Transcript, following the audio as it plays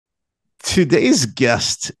Today's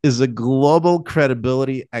guest is a global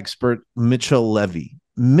credibility expert, Mitchell Levy.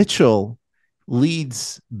 Mitchell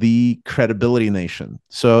leads the Credibility Nation.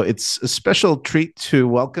 So it's a special treat to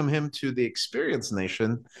welcome him to the Experience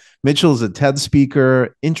Nation. Mitchell is a TED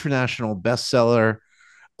speaker, international bestseller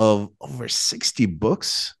of over 60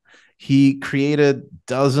 books. He created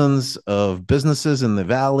dozens of businesses in the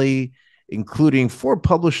Valley, including 4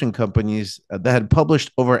 publishing companies that had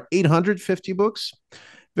published over 850 books.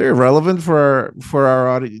 Very relevant for our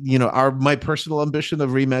audience, our my personal ambition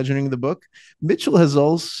of reimagining the book. Mitchell has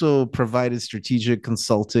also provided strategic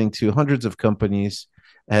consulting to hundreds of companies,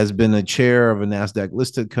 has been a chair of a NASDAQ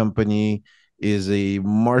listed company, is a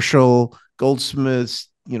Marshall Goldsmiths,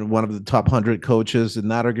 one of the top 100 coaches in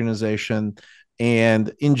that organization,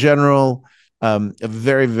 and in general, a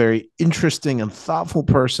very, very interesting and thoughtful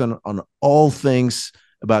person on all things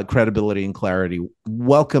about credibility and clarity.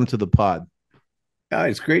 Welcome to the pod. Oh,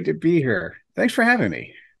 it's great to be here. Thanks for having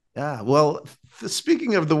me. Yeah, well,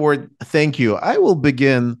 speaking of the word thank you, I will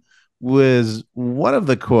begin with one of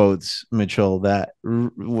the quotes, Mitchell, that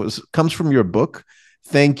comes from your book,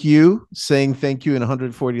 Thank You, saying thank you in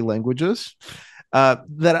 140 languages,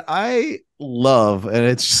 that I love. And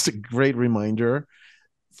it's just a great reminder.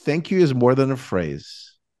 Thank you is more than a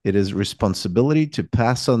phrase. It is responsibility to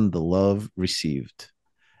pass on the love received.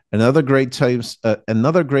 Another great time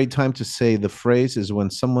to say the phrase is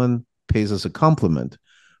when someone pays us a compliment.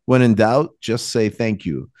 When in doubt, just say thank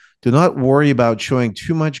you. Do not worry about showing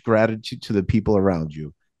too much gratitude to the people around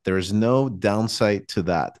you. There is no downside to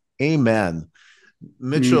that. Amen.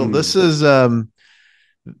 Mitchell, Mm. this is the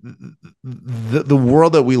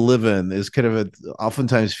world that we live in is kind of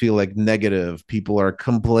oftentimes feel like negative. People are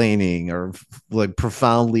complaining or like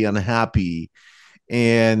profoundly unhappy,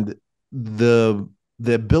 and the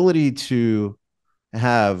the ability to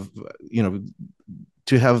have you know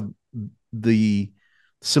to have the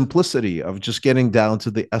simplicity of just getting down to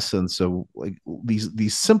the essence of like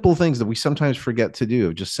these simple things that we sometimes forget to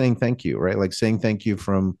do, just saying thank you, right? Like saying thank you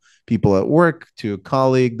from people at work to a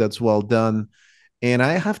colleague, that's well done. And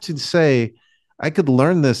I have to say, I could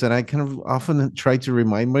learn this, and I kind of often try to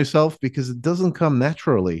remind myself because it doesn't come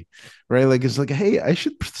naturally, right? Like it's like, hey, I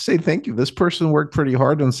should say thank you. This person worked pretty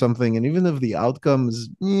hard on something, and even if the outcome is,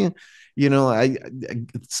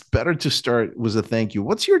 it's better to start with a thank you.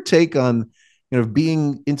 What's your take on,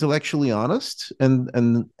 being intellectually honest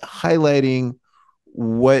and highlighting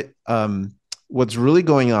what's really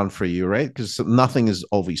going on for you, right? Because nothing is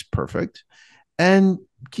always perfect, and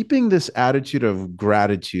keeping this attitude of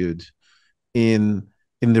gratitude in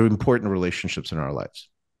the important relationships in our lives.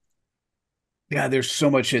 Yeah, there's so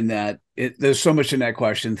much in that. There's so much in that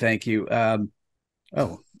question. Thank you.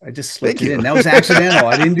 Oh, I just slipped Thank it you. in. That was accidental.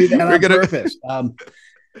 I didn't do that We're on gonna purpose.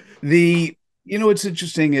 What's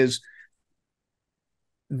interesting is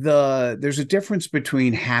there's a difference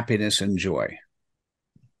between happiness and joy.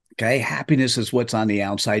 Okay, happiness is what's on the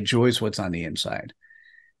outside. Joy is what's on the inside.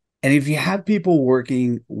 And if you have people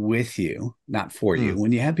working with you, not for you, mm,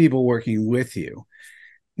 when you have people working with you,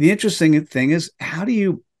 the interesting thing is how do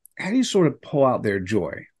you sort of pull out their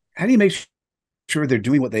joy? How do you make sure they're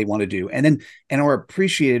doing what they want to do and are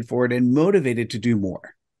appreciated for it and motivated to do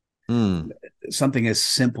more? mm. Something as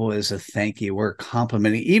simple as a thank you or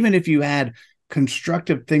complimenting, even if you had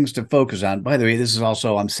constructive things to focus on. By the way,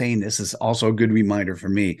 I'm saying this is also a good reminder for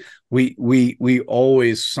me. We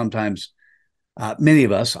always sometimes, many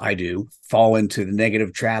of us, I do, fall into the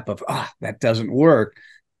negative trap of that doesn't work.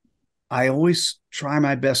 I always try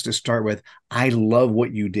my best to start with, I love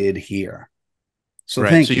what you did here. So Right.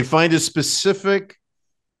 So thank you you. find a specific,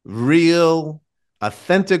 real,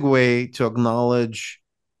 authentic way to acknowledge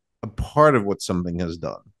a part of what something has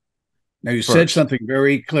done Now, you said first. something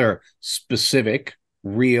very clear, specific,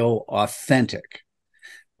 real, authentic,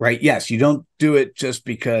 right? Yes, you don't do it just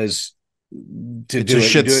because to It's a do it. You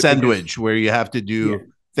shit do it because, sandwich where you have to yeah, do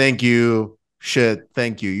thank you, shit,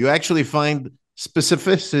 thank you. You actually find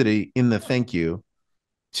specificity in the thank you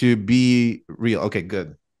to be real. Okay,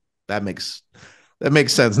 good. That makes that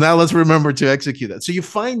makes sense. Now let's remember to execute that. So you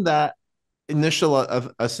find that initial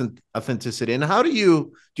authenticity. And how do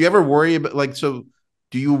you ever worry about, like, so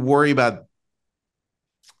do you worry about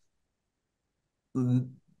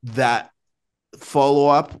that follow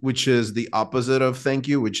up, which is the opposite of thank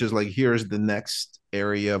you, which is like, here's the next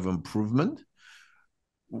area of improvement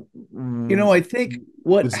I think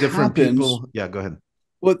what with different happens. people? Yeah, go ahead.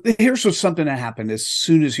 Well, here's what's something that happened as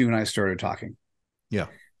soon as you and I started talking. Yeah.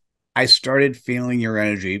 I started feeling your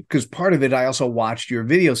energy because part of it, I also watched your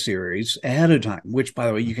video series ahead of time, which, by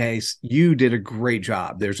the way, you did a great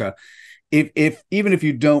job. if even if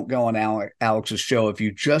you don't go on Alex's show, if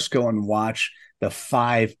you just go and watch the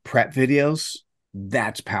 5 prep videos,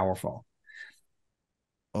 that's powerful.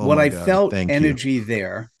 Oh What my I God. felt Thank you. energy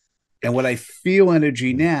there, and what I feel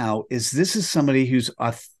energy now is this is somebody who's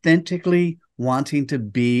authentically wanting to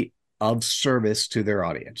be of service to their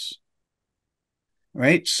audience.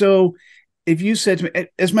 Right. So if you said to me,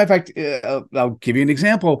 as a matter of fact, I'll give you an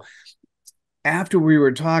example. After we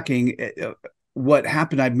were talking, what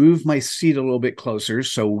happened, I moved my seat a little bit closer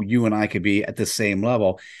so you and I could be at the same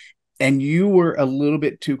level. And you were a little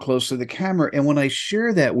bit too close to the camera. And when I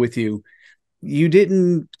share that with you, you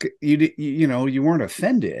didn't, you weren't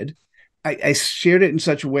offended. I shared it in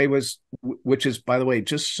such a way which is, by the way,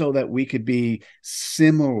 just so that we could be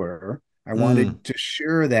similar. I Mm, wanted to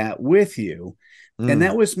share that with you. And mm.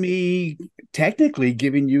 that was me technically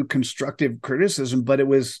giving you constructive criticism, but it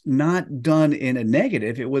was not done in a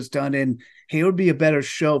negative. It was done in, hey, it would be a better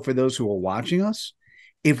show for those who are watching us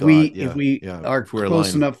if we God. if Yeah. we Yeah. are If we're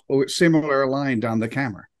close aligned. enough or similar aligned on the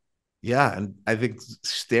camera. Yeah. And I think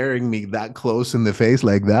staring me that close in the face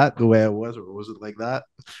like that, the way I was, or was it like that?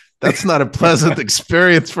 That's not a pleasant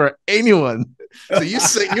experience for anyone. So you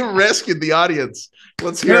say you rescued the audience.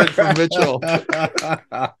 Let's hear it from Mitchell.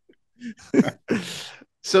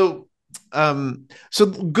 so so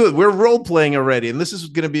good. We're role playing already, and this is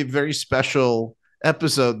going to be a very special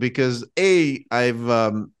episode because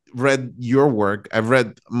I've read your work. I've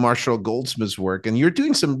read Marshall Goldsmith's work, and you're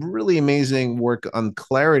doing some really amazing work on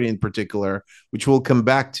clarity in particular, which we'll come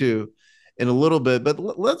back to in a little bit. But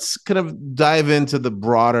let's kind of dive into the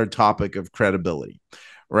broader topic of credibility,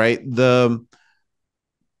 right? The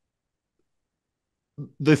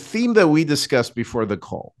theme that we discussed before the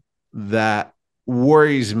call that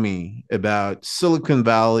worries me about Silicon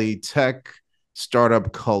Valley tech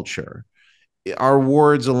startup culture are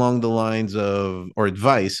words along the lines of, or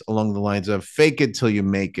advice along the lines of, fake it till you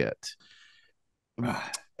make it.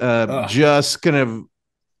 Just kind of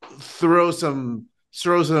throw some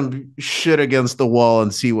shit against the wall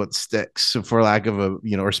and see what sticks, for lack of a,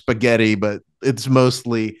 or spaghetti, but it's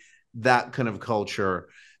mostly that kind of culture.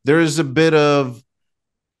 There's a bit of,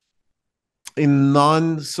 in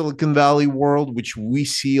non-Silicon Valley world, which we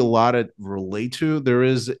see a lot at Relayto, there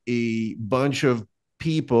is a bunch of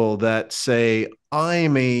people that say,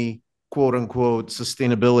 I'm a quote unquote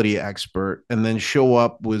sustainability expert, and then show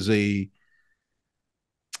up with a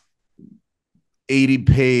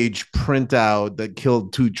 80-page printout that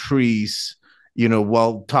killed 2 trees,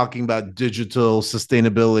 while talking about digital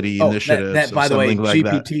sustainability Oh, initiatives or by the way, something like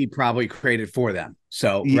that. GPT probably created for them.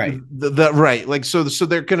 So right. That right, like so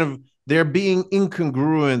they're kind of, they're being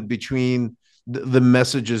incongruent between the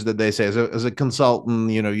messages that they say. As a consultant,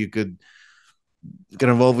 you could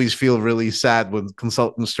kind of always feel really sad when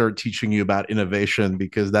consultants start teaching you about innovation,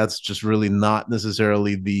 because that's just really not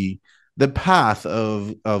necessarily the path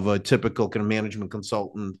of a typical kind of management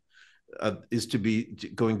consultant, is to be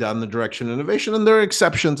going down the direction of innovation. And there are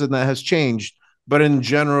exceptions, and that has changed. But in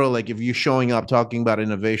general, like if you're showing up talking about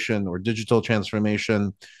innovation or digital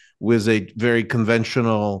transformation with a very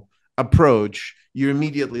conventional approach, you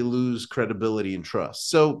immediately lose credibility and trust.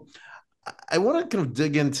 So I want to kind of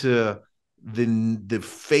dig into the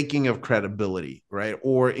faking of credibility, right?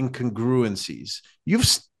 Or incongruencies. You've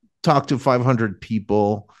talked to 500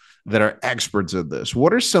 people that are experts at this.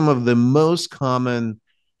 What are some of the most common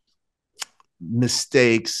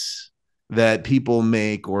mistakes that people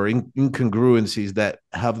make, or incongruencies that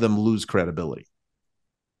have them lose credibility?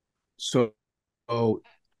 So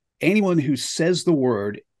anyone who says the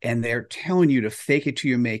word and they're telling you to fake it till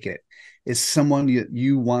you make it is someone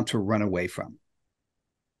you want to run away from.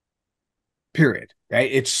 Period.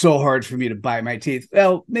 Right? It's so hard for me to bite my teeth.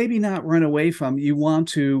 Well, maybe not run away from. You want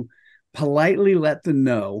to politely let them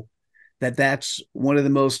know that that's one of the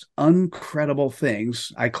most uncredible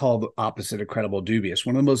things. I call the opposite of credible dubious.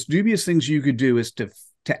 One of the most dubious things you could do is to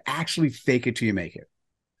actually fake it till you make it,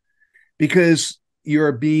 because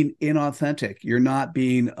you're being inauthentic. You're not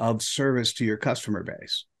being of service to your customer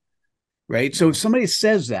base, right? So if somebody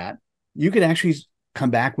says that, you could actually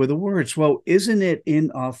come back with the words, well, isn't it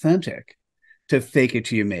inauthentic to fake it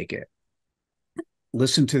till you make it?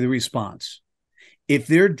 Listen to the response. If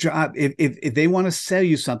their job, if they want to sell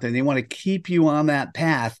you something, they want to keep you on that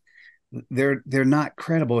path, they're not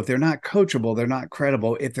credible. If they're not coachable, they're not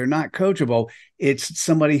credible. If they're not coachable, it's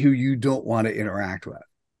somebody who you don't want to interact with.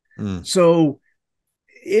 Mm. So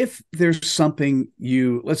if there's something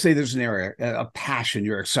let's say there's an area, a passion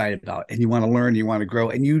you're excited about, and you want to learn, you want to grow,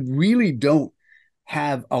 and you really don't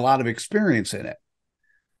have a lot of experience in it.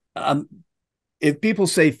 If people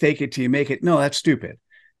say fake it till you make it, no, that's stupid.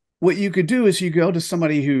 what you could do is you go to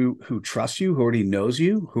somebody who trusts you, who already knows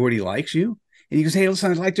you, who already likes you, and you can say, hey,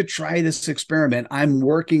 listen, I'd like to try this experiment. I'm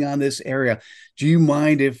working on this area. Do you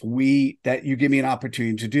mind if we that you give me an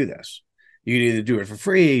opportunity to do this? You can either do it for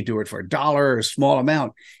free, do it for $1, a small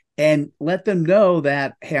amount, and let them know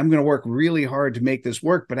that, hey, I'm going to work really hard to make this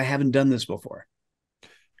work, but I haven't done this before.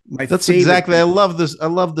 My That's favorite exactly. thing. I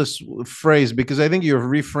love this phrase because I think you're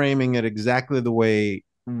reframing it exactly the way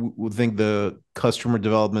we think the customer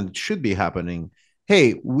development should be happening.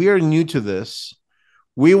 Hey, we are new to this.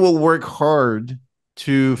 We will work hard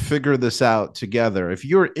to figure this out together. If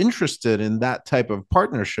you're interested in that type of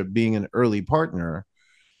partnership, being an early partner,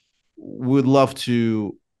 would love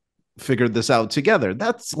to figure this out together.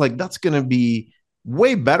 That's going to be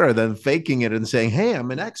way better than faking it and saying, "Hey,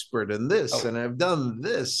 I'm an expert in this, Oh, and I've done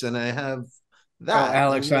this, and I have oh, that."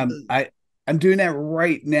 Alex, And I'm doing that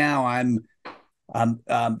right now. I'm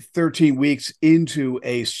 13 weeks into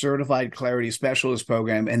a certified clarity specialist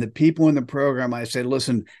program. And the people in the program, I said,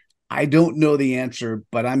 listen, I don't know the answer,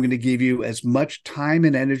 but I'm going to give you as much time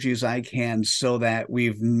and energy as I can so that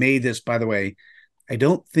we've made this. By the way, I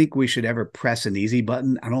don't think we should ever press an easy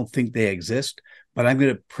button. I don't think they exist, but I'm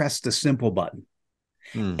going to press the simple button.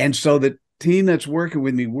 mm, And so the team that's working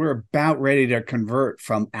with me, we're about ready to convert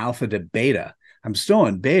from alpha to beta. I'm still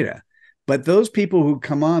in beta. But those people who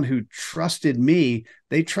come on who trusted me,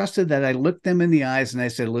 they trusted that I looked them in the eyes and I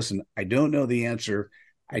said, listen, I don't know the answer.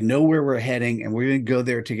 I know where we're heading and we're going to go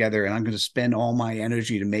there together. And I'm going to spend all my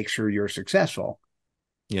energy to make sure you're successful.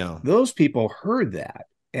 yeah, Those people heard that.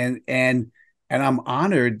 And I'm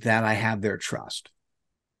honored that I have their trust.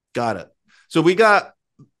 got it. So we got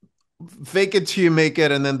fake it till you make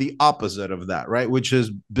it, and then the opposite of that, right? Which is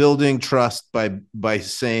building trust by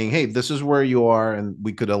saying, "Hey, this is where you are, and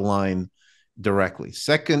we could align directly."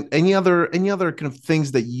 Second, any other kind of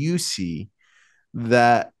things that you see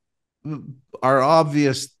that are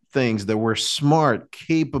obvious things that were smart,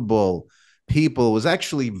 capable people was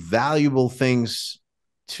actually valuable things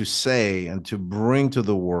to say and to bring to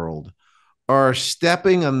the world are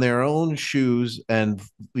stepping on their own shoes and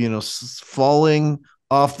falling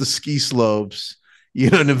off the ski slopes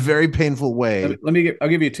in a very painful way. I'll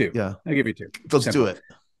give you two. Yeah, I'll give you two. let's do Simple. it.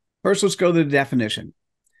 First, let's go to the definition.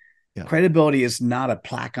 Yeah. Credibility is not a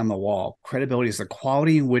plaque on the wall. Credibility is the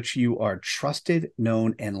quality in which you are trusted,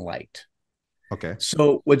 known, and liked. Okay.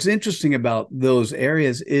 So, what's interesting about those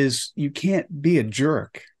areas is you can't be a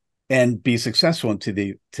jerk and be successful in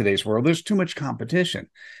today's world. There's too much competition.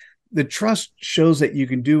 The trust shows that you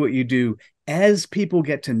can do what you do as people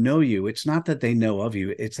get to know you. It's not that they know of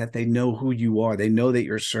you, it's that they know who you are. They know that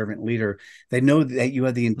you're a servant leader. They know that you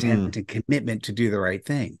have the intent and commitment to do the right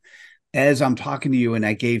thing. As I'm talking to you and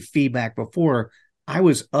I gave feedback before, I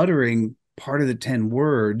was uttering part of the 10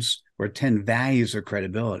 words or 10 values of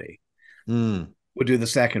credibility. Mm. We'll do the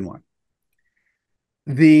second one.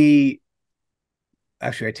 The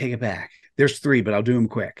Actually, I take it back. There's three, but I'll do them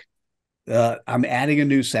quick. I'm adding a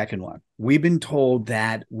new second one. We've been told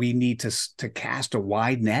that we need to cast a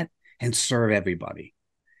wide net and serve everybody.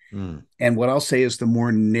 Mm. And what I'll say is the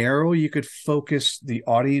more narrow you could focus the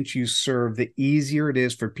audience you serve, the easier it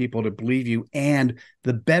is for people to believe you and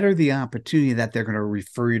the better the opportunity that they're going to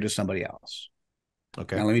refer you to somebody else.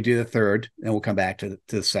 Okay. Now, let me do the third, and we'll come back to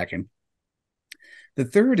the second. The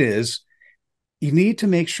third is you need to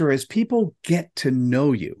make sure as people get to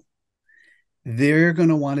know you, they're going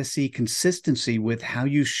to want to see consistency with how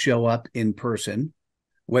you show up in person,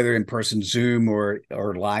 whether in person, Zoom or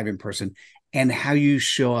live in person, and how you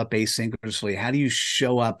show up asynchronously. How do you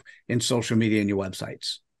show up in social media and your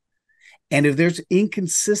websites? And if there's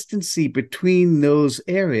inconsistency between those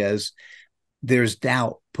areas, there's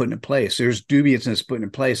doubt put in place. There's dubiousness put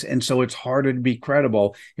in place. And so it's harder to be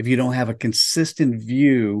credible if you don't have a consistent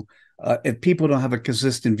view, if people don't have a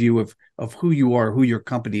consistent view of who you are, who your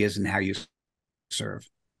company is, and how you serve.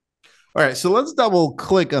 All right. So let's double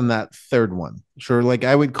click on that third one. Sure. Like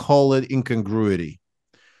I would call it incongruity,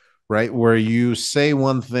 right? Where you say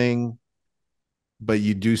one thing, but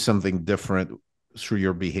you do something different through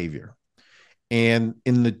your behavior. And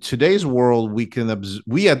in the today's world, we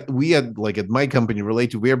had like at my company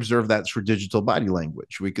Relayto, we observe that through digital body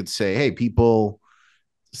language. We could say, hey, people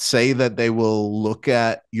say that they will look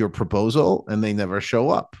at your proposal and they never show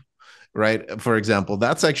up, right? For example,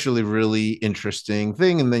 that's actually really interesting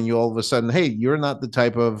thing. And then you all of a sudden, hey, you're not the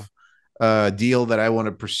type of deal that I want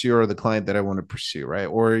to pursue or the client that I want to pursue, right?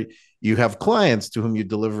 Or you have clients to whom you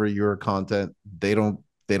deliver your content. They don't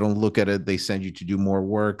look at it. They send you to do more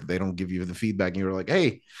work. They don't give you the feedback. And you're like,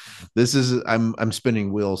 hey, this is I'm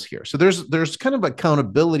spinning wheels here. So there's kind of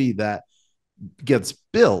accountability that gets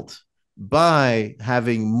built by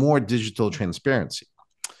having more digital transparency.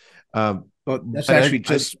 Well, that's But actually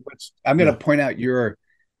just I'm going yeah, to point out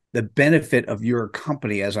the benefit of your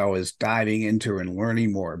company as I was diving into and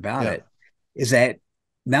learning more about yeah. it is that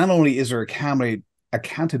not only is there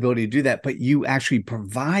accountability to do that, but you actually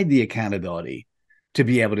provide the accountability to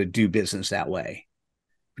be able to do business that way,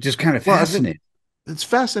 which is kind of Well, I think fascinating. it's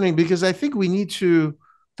fascinating because I think we need to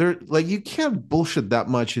there like you can't bullshit that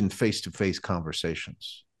much in face-to-face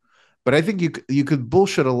conversations. But I think you could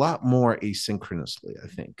bullshit a lot more asynchronously, I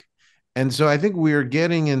think. And so I think we're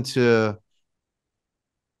getting into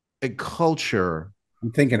a culture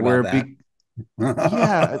I'm thinking about where that.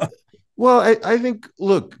 yeah, well, I think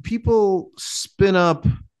look, people spin up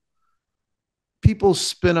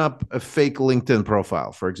a fake LinkedIn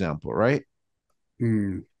profile, for example, right?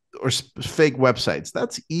 Hmm. Or fake websites.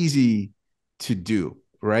 That's easy to do,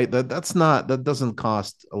 right? That doesn't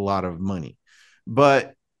cost a lot of money.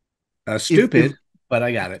 But if Stupid, but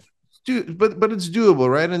I got it. but it's doable,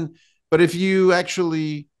 right? And but if you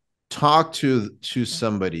actually talk to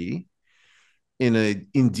somebody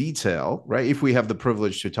in detail, right? If we have the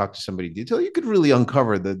privilege to talk to somebody in detail, you could really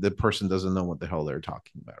uncover that the person doesn't know what the hell they're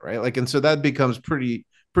talking about, right? Like, and so that becomes pretty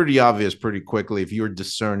obvious pretty quickly if you're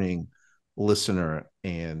discerning listener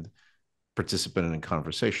and participant in a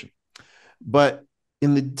conversation. But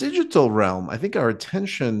in the digital realm, I think our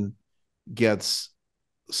attention gets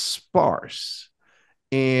sparse,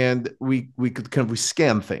 and we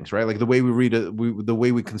scan things, right? Like the way we read it, the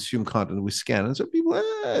way we consume content, we scan, and so people,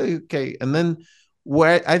 okay, and then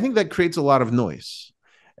where I think that creates a lot of noise,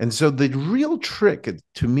 and so the real trick,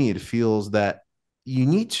 to me, it feels that you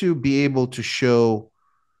need to be able to show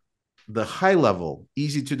the high level,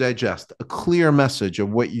 easy to digest, a clear message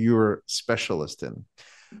of what you're specialist in,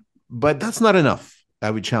 but that's not enough. I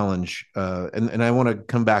would challenge, and I want to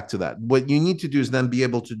come back to that. What you need to do is then be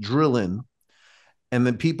able to drill in, and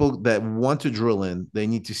then people that want to drill in, they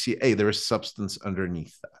need to see, hey, there is substance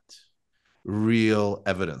underneath that, real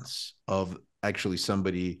evidence of actually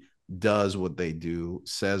somebody does what they do,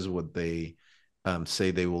 says what they say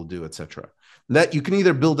they will do, etc. That you can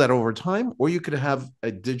either build that over time, or you could have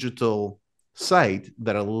a digital site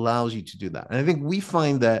that allows you to do that. And I think we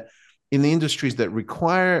find that in the industries that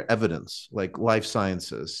require evidence, like life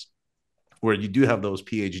sciences, where you do have those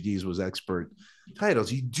PhDs with expert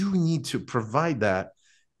titles, you do need to provide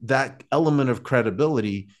that element of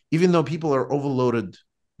credibility, even though people are overloaded,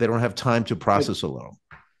 they don't have time to But, process alone.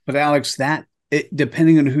 but Alex,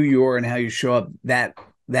 depending on who you are and how you show up, that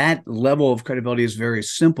level of credibility is very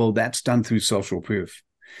simple. That's done through social proof.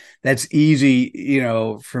 That's easy.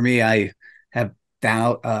 For me, I have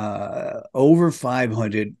over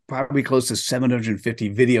 500, probably close to 750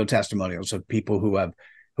 video testimonials of people who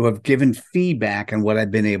have given feedback on what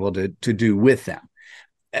I've been able to do with them.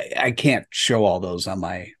 I can't show all those on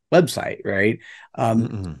my website, right? Um,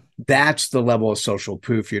 Mm-mm. that's the level of social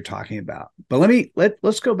proof you're talking about. But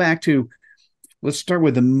let's go back to let's start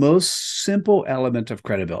with the most simple element of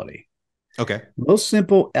credibility. Okay. Most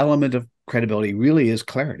simple element of credibility really is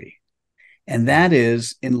clarity. And that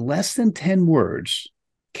is in less than 10 words,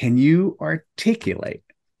 can you articulate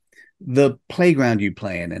the playground you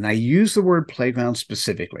play in? And I use the word playground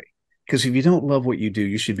specifically because if you don't love what you do,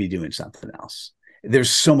 you should be doing something else. There's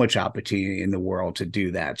so much opportunity in the world to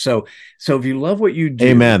do that. So if you love what you do,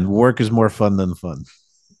 Amen. Work is more fun than fun.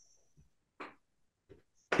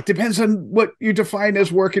 it depends on what you define as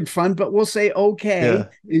work and fun, but we'll say okay Yeah.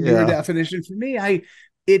 in your Yeah. definition. For me,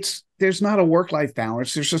 it's there's not a work-life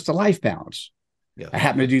balance, there's just a life balance. I Yes.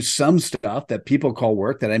 happen to do some stuff that people call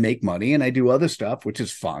work that I make money, and I do other stuff which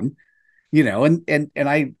is fun, and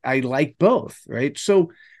I like both, right?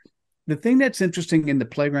 So the thing that's interesting in the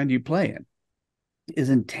playground you play in is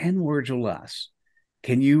in 10 words or less,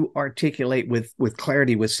 can you articulate with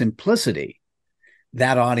clarity, with simplicity,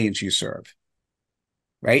 that audience you serve,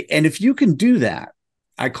 right? And if you can do that,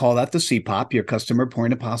 I call that the CPOP, your customer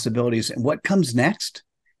point of possibilities. And what comes next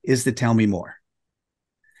is the tell me more.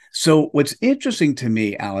 So what's interesting to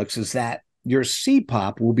me, Alex, is that your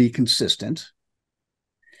CPOP will be consistent.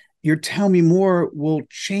 Your tell me more will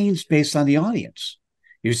change based on the audience.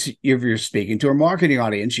 If you're speaking to a marketing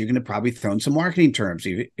audience, you're going to probably throw in some marketing terms.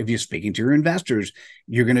 If you're speaking to your investors,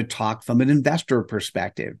 you're going to talk from an investor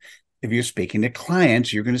perspective. If you're speaking to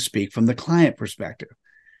clients, you're going to speak from the client perspective,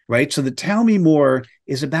 right? So the tell me more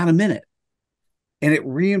is about a minute, and it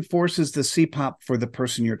reinforces the CPOP for the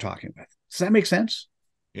person you're talking with. Does that make sense?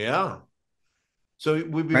 Yeah. So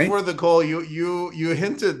Right? before the call, you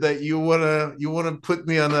hinted that you wanna put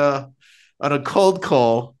me on a cold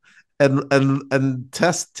call and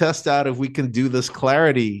test out if we can do this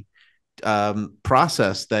clarity.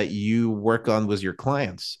 process that you work on with your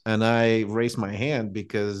clients? And I raised my hand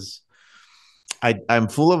because I'm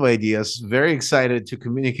full of ideas, very excited to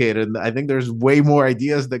communicate. And I think there's way more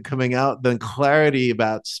ideas that coming out than clarity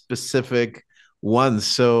about specific ones.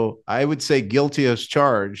 So I would say guilty as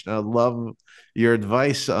charged. I love your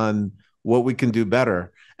advice on what we can do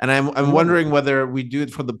better. And I'm wondering Wonderful. whether we do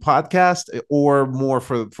it for the podcast or more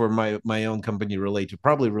for my own company. Relayto,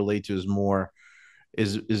 probably Relayto is more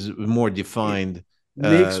It defined.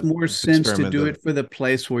 makes more It's sense to do experimented. it for the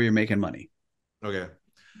place where you're making money, Okay.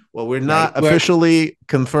 Well, we're right? not Where officially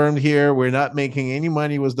confirmed here. We're not making any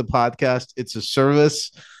money with the podcast. It's a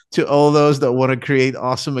service to all those that want to create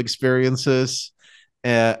awesome experiences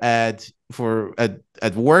at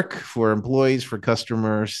work, for employees, for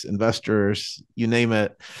customers, investors, you name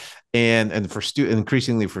it, and for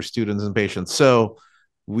increasingly for students and patients. So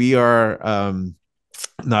we are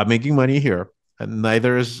not making money here, and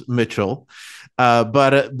neither is Mitchell.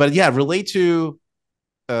 But yeah, relate to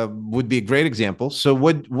would be a great example. So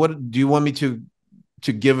what do you want me to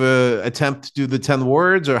give a attempt to do the 10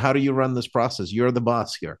 words, or how do you run this process? You're the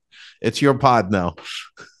boss here. It's your pod now.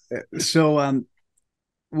 so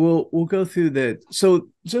we'll go through the so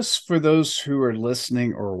just for those who are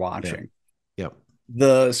listening or Yeah. watching, Yeah.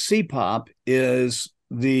 the CPOP is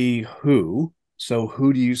the who. So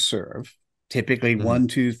who do you serve? Typically Mm-hmm. 1,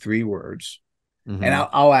 2, 3 words. And Mm-hmm.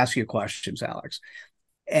 I'll ask you questions, Alex.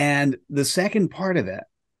 And the second part of it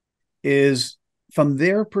is from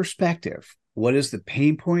their perspective, what is the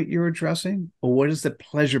pain point you're addressing, or what is the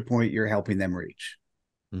pleasure point you're helping them reach?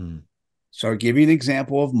 Mm-hmm. So I'll give you an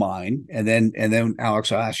example of mine, and then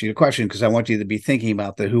Alex, I'll ask you a question because I want you to be thinking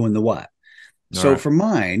about the who and the what. All So right. for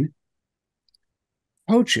mine,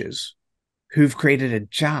 coaches who've created a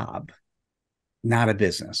job, not a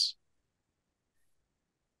business.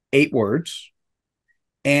 8 words.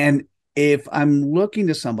 And if I'm looking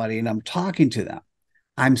to somebody and I'm talking to them,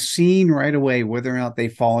 I'm seeing right away whether or not they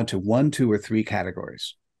fall into 1, 2, or 3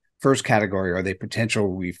 categories. First category, are they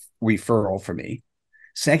potential referral for me?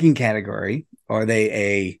 Second category, are they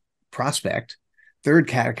a prospect? Third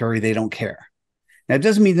category, they don't care. Now, it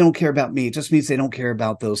doesn't mean they don't care about me. It just means they don't care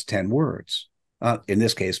about those 10 words. In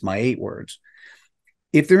this case, my 8 words.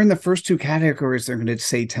 If they're in the first 2 categories, they're going to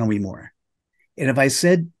say, tell me more. And if I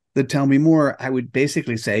said the tell me more, I would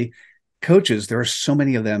basically say, coaches, there are so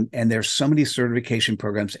many of them, and there's so many certification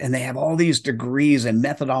programs, and they have all these degrees and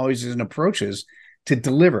methodologies and approaches to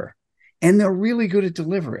deliver. And they're really good at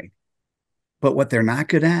delivering. But what they're not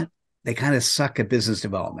good at, they kind of suck at business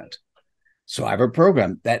development. So I have a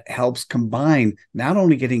program that helps combine not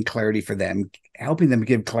only getting clarity for them, helping them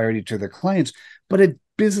give clarity to their clients, but a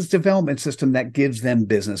business development system that gives them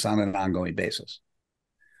business on an ongoing basis.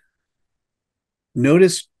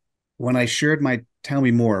 Notice when I shared my tell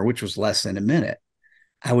me more, which was less than a minute,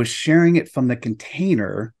 I was sharing it from the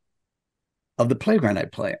container of the playground I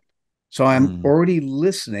play in. So I'm Mm-hmm. already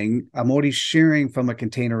listening. I'm already sharing from a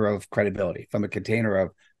container of credibility, from a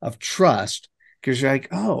container of trust, because you're like,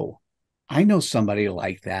 oh, I know somebody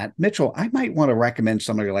like that. Mitchell, I might want to recommend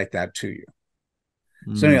somebody like that to you.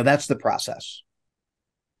 So, that's the process.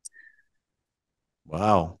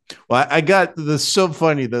 Wow. Well, I got this so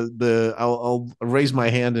funny. I'll raise my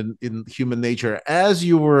hand in human nature as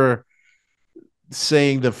you were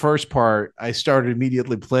saying the first part. I started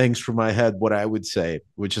immediately playing through my head what I would say,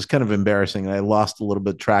 which is kind of embarrassing. I lost a little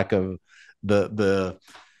bit track of the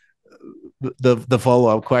the the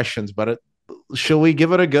follow up questions. But shall we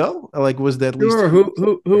give it a go? Like, was there at least Sure.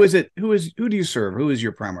 Who is it? Who do you serve? Who is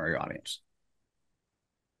your primary audience?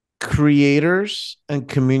 creators and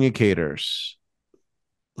communicators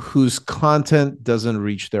whose content doesn't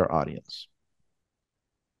reach their audience?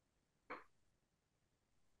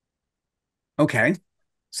 Okay.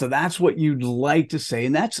 So that's what you'd like to say.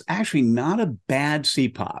 And that's actually not a bad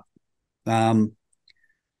CPOP. Um,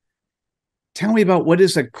 Tell me about, what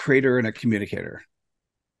is a creator and a communicator?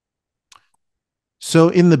 So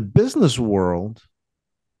in the business world,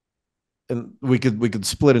 and we could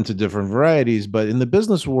split into different varieties, but in the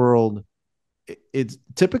business world, it's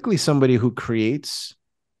typically somebody who creates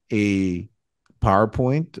a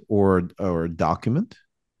PowerPoint or a document,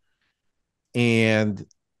 and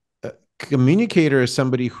a communicator is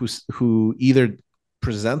somebody who either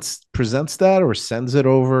presents that or sends it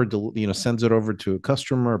over, sends it over to a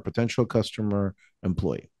customer, a potential customer,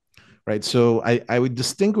 employee, right? So I would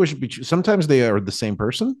distinguish between, sometimes they are the same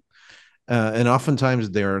person, and oftentimes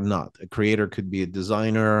they're not. A creator could be a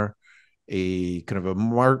designer, a kind of a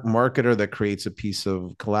marketer that creates a piece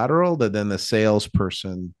of collateral that then the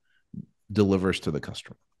salesperson delivers to the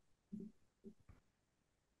customer.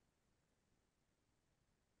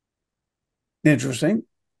 Interesting.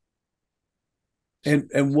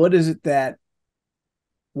 And what is it that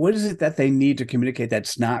they need to communicate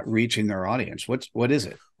that's not reaching their audience? What is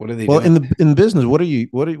it? What are they Well, doing? in business,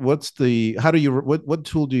 what's the how do you what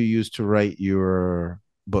tool do you use to write your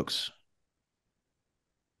books?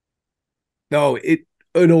 No, it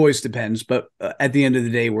always depends, but at the end of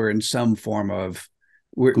the day, we're in some form of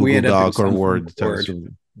we Google end up in Doc or some form of Word.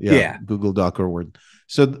 word. Yeah, Yeah. Google Doc or Word.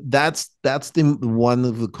 So that's the one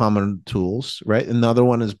of the common tools, right? Another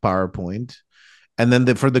one is PowerPoint, and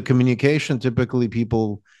then for the communication, typically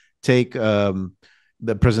people take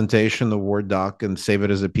the presentation, the Word doc, and save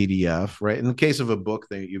it as a PDF, right? In the case of a book,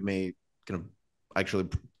 that you may kind of actually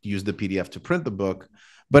use the PDF to print the book,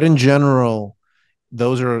 but in general,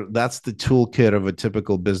 that's the toolkit of a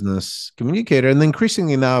typical business communicator. And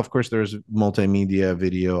increasingly now, of course, there's multimedia,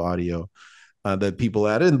 video, audio that people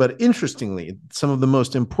add in. But interestingly, some of the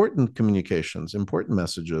most important communications, important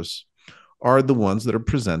messages, are the ones that are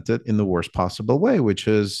presented in the worst possible way, which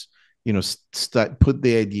is, put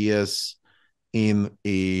the ideas in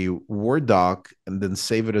a Word doc and then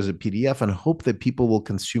save it as a PDF and hope that people will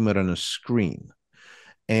consume it on a screen.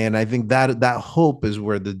 And I think that hope is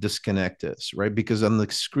where the disconnect is, right? Because on the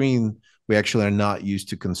screen, we actually are not used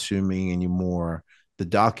to consuming anymore the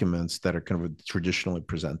documents that are kind of traditionally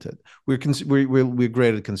presented. We're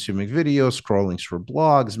great at consuming video, scrolling through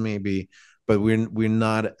blogs, maybe, but we're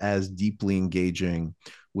not as deeply engaging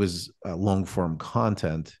with long form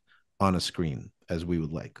content on a screen as we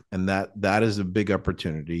would like, and that is a big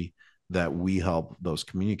opportunity that we help those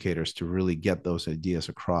communicators to really get those ideas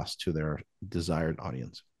across to their desired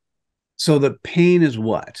audience. So the pain is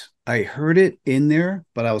what? I heard it in there,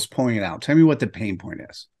 but I was pulling it out. Tell me what the pain point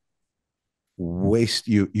is.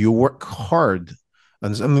 You work hard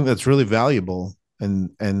on something that's really valuable, and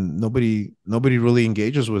nobody really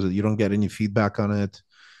engages with it. You don't get any feedback on it.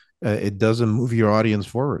 It doesn't move your audience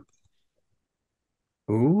forward.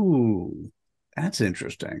 Ooh, that's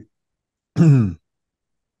interesting.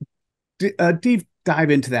 Deep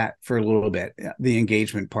dive into that for a little bit. The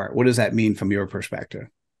engagement part. What does that mean from your perspective?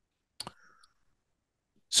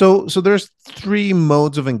 So there's three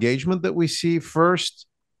modes of engagement that we see. First,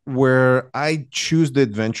 where I choose the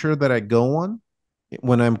adventure that I go on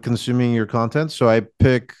when I'm consuming your content. So I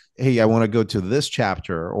pick, hey, I want to go to this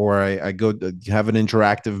chapter, or I go to have an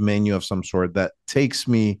interactive menu of some sort that takes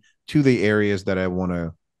me to the areas that I want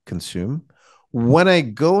to consume. When I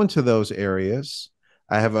go into those areas,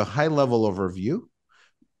 I have a high level overview.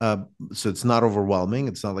 Uh, so it's not overwhelming.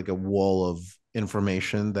 It's not like a wall of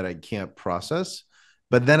information that I can't process,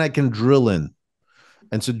 but then I can drill in.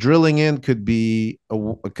 And so drilling in could be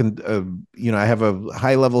I have a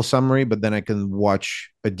high level summary, but then I can watch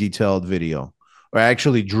a detailed video, or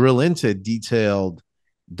actually drill into a detailed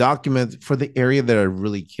document for the area that I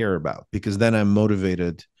really care about, because then I'm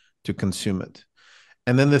motivated to consume it.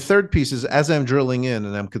 And then the third piece is, as I'm drilling in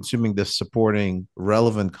and I'm consuming this supporting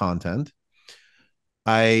relevant content,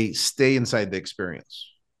 I stay inside the experience,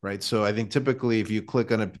 right? So I think typically if you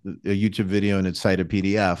click on a YouTube video and it's cite a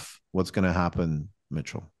PDF, what's going to happen,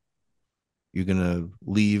 Mitchell? You're going to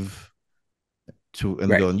leave to and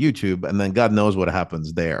Right. go on YouTube, and then God knows what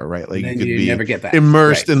happens there, right? Like And you then could you be never get back.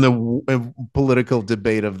 immersed Right. in the political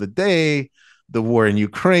debate of the day, the war in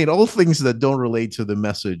Ukraine, all things that don't relate to the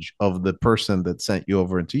message of the person that sent you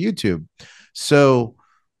over into YouTube. So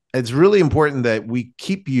it's really important that we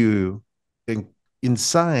keep you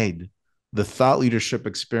inside the thought leadership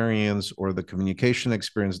experience or the communication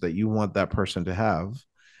experience that you want that person to have,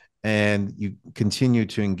 and you continue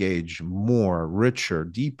to engage more, richer,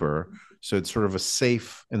 deeper. So it's sort of a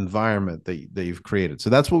safe environment that you've created. So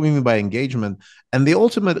that's what we mean by engagement. And the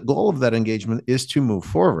ultimate goal of that engagement is to move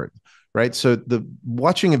forward, right? So the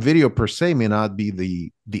watching a video per se may not be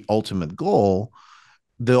the ultimate goal.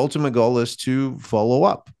 The ultimate goal is to follow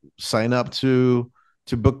up, sign up to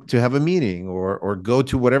book, to have a meeting, or go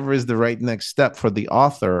to whatever is the right next step for the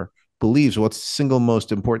author believes what's the single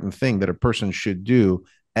most important thing that a person should do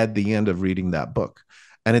at the end of reading that book.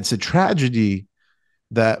 And it's a tragedy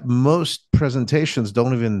that most presentations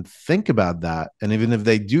don't even think about that. And even if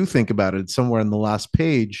they do think about it, somewhere in the last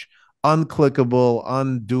page, unclickable,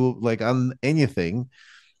 undo, like on anything,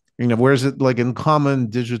 whereas it like in common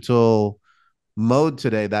digital mode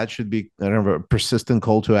today, that should be, I don't know, a persistent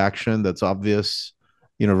call to action that's obvious,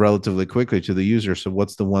 relatively quickly to the user. So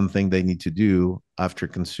what's the one thing they need to do after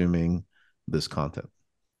consuming this content?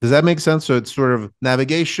 Does that make sense? So it's sort of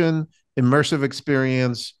navigation, immersive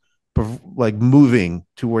experience, like moving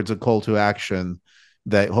towards a call to action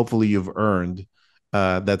that hopefully you've earned.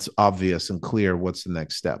 That's obvious and clear. What's the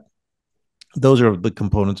next step? Those are the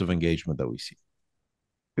components of engagement that we see.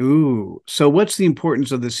 Ooh. So what's the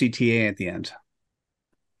importance of the CTA at the end?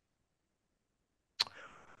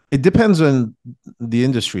 It depends on the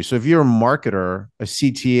industry. So if you're a marketer, a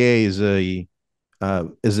CTA is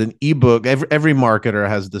an ebook. Every marketer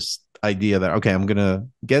has this idea that, okay, I'm gonna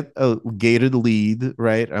get a gated lead,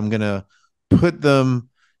 right? I'm gonna put them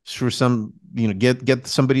through some, get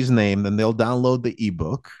somebody's name, then they'll download the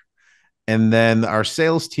ebook, and then our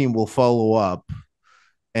sales team will follow up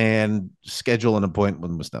and schedule an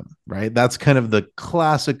appointment with them, right? That's kind of the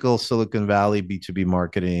classical Silicon Valley B2B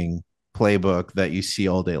marketing playbook that you see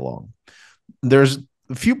all day long. There's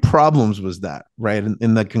a few problems with that, right?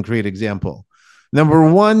 In that concrete example. Number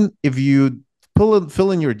one, if you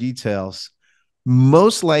fill in your details,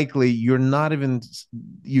 most likely you're going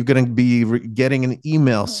to be getting an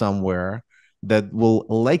email somewhere that will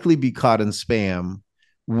likely be caught in spam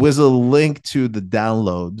with a link to the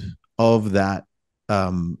download of that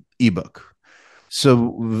ebook.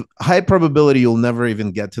 So high probability you'll never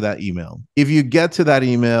even get to that email. If you get to that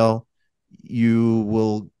email, you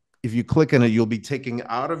will, if you click on it, you'll be taking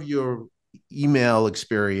out of your email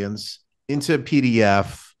experience into a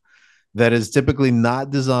PDF that is typically not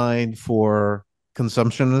designed for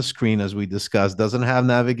consumption on the screen, as we discussed, doesn't have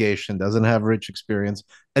navigation, doesn't have rich experience,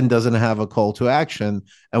 and doesn't have a call to action.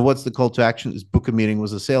 And what's the call to action? Is book a meeting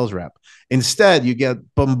with a sales rep. Instead, you get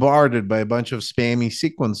bombarded by a bunch of spammy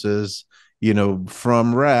sequences,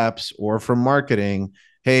 from reps or from marketing.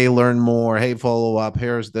 Hey, learn more. Hey, follow up.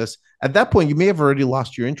 Here's this. At that point, you may have already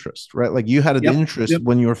lost your interest, right? Like you had an Yep. interest Yep.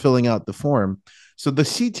 when you were filling out the form. So the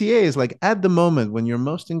CTA is like at the moment when you're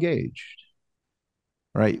most engaged,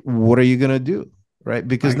 right? What are you going to do? Right.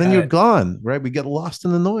 Because I then got you're it. gone, right? We get lost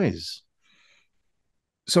in the noise.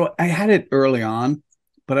 So I had it early on,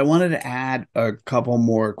 but I wanted to add a couple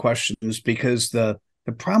more questions because the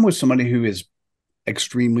problem with somebody who is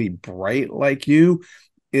extremely bright like you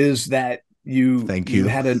is that you Thank you you.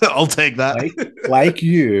 had a I'll take that. like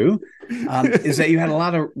you is that you had a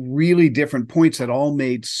lot of really different points that all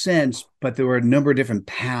made sense, but there were a number of different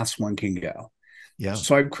paths one can go. Yeah.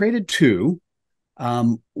 So I've created two.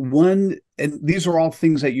 One, and these are all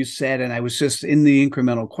things that you said, and I was just in the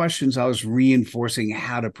incremental questions, I was reinforcing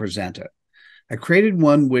how to present it. I created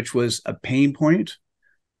one which was a pain point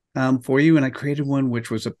for you, and I created one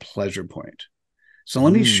which was a pleasure point. So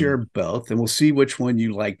let me share Mm, both and we'll see which one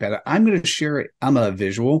you like better. I'm going to share it. I'm a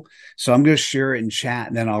visual, so I'm going to share it in chat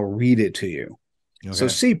and then I'll read it to you. So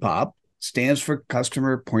okay. CPOP stands for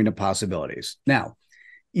customer point of possibilities. Now,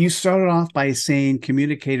 you started off by saying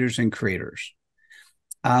communicators and creators.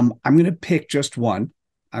 I'm going to pick just one.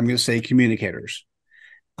 I'm going to say communicators.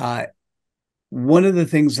 Uh, One of the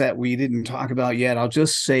things that we didn't talk about yet, I'll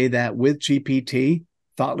just say that with GPT,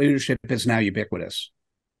 thought leadership is now ubiquitous.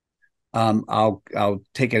 I'll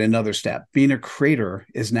take it another step. Being a creator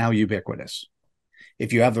is now ubiquitous.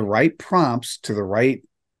 If you have the right prompts to the right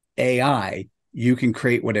AI, you can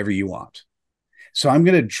create whatever you want. So I'm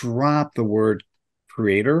going to drop the word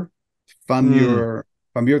creator from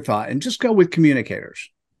Mm, your thought and just go with communicators.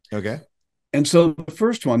 okay. And so the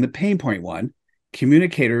first one, the pain point one,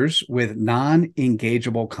 communicators with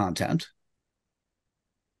non-engageable content.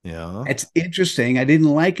 Yeah. It's interesting. I didn't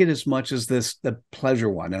like it as much as the pleasure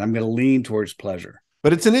one, and I'm going to lean towards pleasure.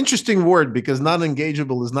 But it's an interesting word because non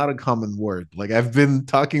engageable is not a common word. Like I've been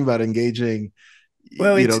talking about engaging,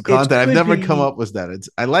 Well, it's content. I've could never come be up with that.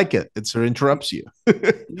 I like it. It sort of interrupts you.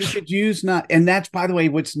 you could use not, and that's by the way,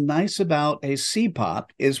 what's nice about a CPOP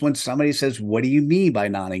is when somebody says, "What do you mean by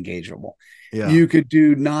non-engageable?" Yeah. You could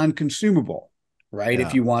do non-consumable, right? If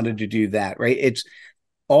Yeah. you wanted to do that, right? It's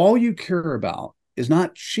all you care about is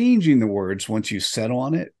not changing the words once you settle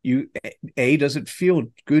on it. You A, does it feel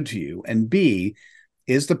good to you? And B,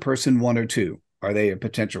 is the person one or two? Are they a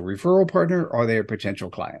potential referral partner? Or are they a potential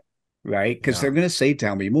client? Right? Because Yeah. they're going to say,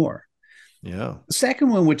 tell me more. Yeah. The second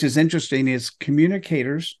one, which is interesting, is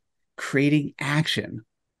communicators creating action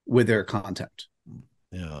with their content.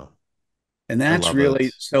 Yeah. And I that's love it.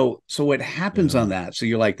 really so what happens on Yeah. that. So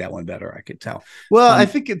you like that one better, I could tell. Well, I Um,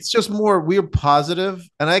 think it's just more we're positive,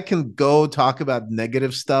 and I can go talk about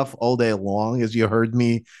negative stuff all day long, as you heard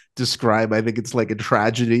me describe. I think it's like a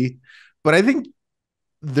tragedy, but I think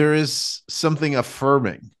there is something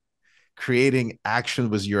affirming, creating action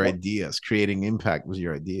with your well, ideas, creating impact with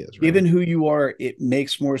your ideas, right? given who you are, it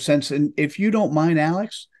makes more sense. And if you don't mind,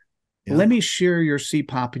 Alex, Yeah. let me share your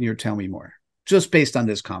CPOP and your tell me more, just based on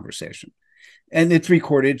this conversation. And it's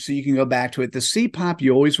recorded, so you can go back to it. The CPOP,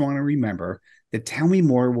 you always want to remember that tell me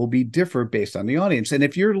more will be different based on the audience. And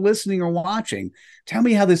if you're listening or watching, tell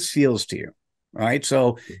me how this feels to you. All right.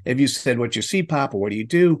 So if you said, what's your CPOP or what do you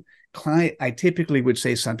do? I typically would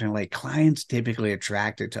say something like clients typically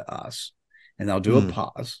attracted to us, and I'll do a Mm.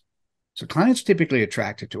 pause. So clients typically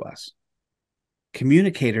attracted to us,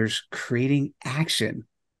 communicators creating action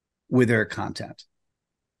with their content.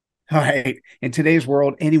 All right. In today's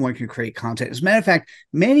world, anyone can create content. As a matter of fact,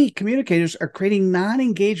 many communicators are creating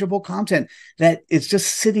non-engageable content that it's just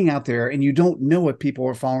sitting out there and you don't know if people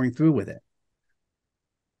are following through with it.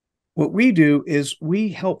 What we do is we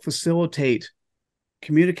help facilitate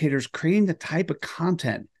communicators creating the type of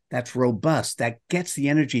content that's robust, that gets the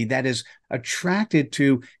energy, that is attracted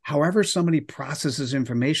to however somebody processes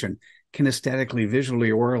information, kinesthetically,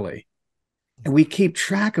 visually, orally. And we keep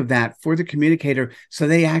track of that for the communicator so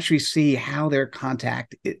they actually see how their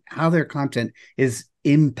content is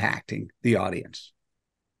impacting the audience.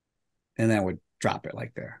 And that would drop it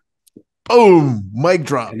like there. Boom, mic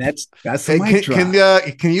drop. And that's the Hey, mic drop.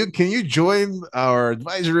 can you join our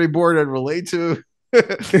advisory board at Relayto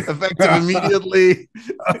effective immediately?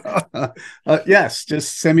 Yes,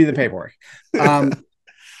 just send me the paperwork. Um,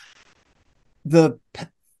 the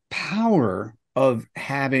power of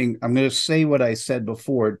having, I'm going to say what I said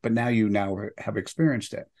before, but now you now have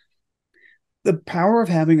experienced it. The power of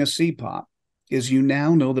having a CPOP is you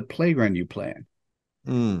now know the playground you play in.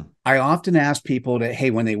 Mm, I often ask people to,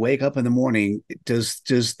 hey, when they wake up in the morning, does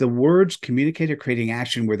the words communicate or creating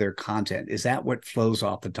action with their content? Is that what flows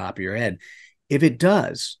off the top of your head? If it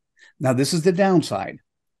does, now this is the downside.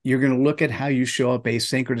 You're going to look at how you show up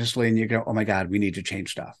asynchronously and you go, oh my God, we need to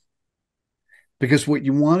change stuff. Because what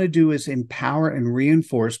you want to do is empower and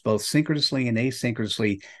reinforce both synchronously and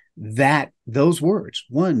asynchronously that those words,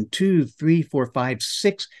 one, two, three, four, five,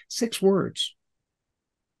 six words.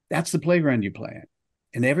 That's the playground you play in.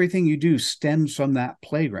 And everything you do stems from that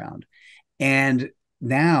playground. And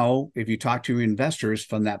now, if you talk to investors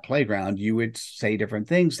from that playground, you would say different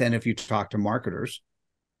things than if you talk to marketers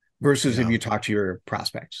versus if yeah. you talk to your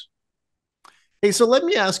prospects. Hey, so let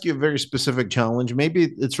me ask you a very specific challenge. Maybe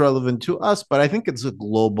it's relevant to us, but I think it's a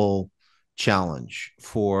global challenge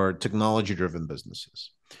for technology driven businesses.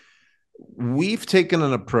 We've taken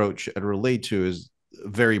an approach at Relayto is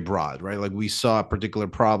very broad, right? Like we saw a particular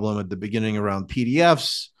problem at the beginning around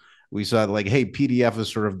PDFs. We saw like, hey, PDF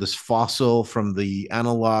is sort of this fossil from the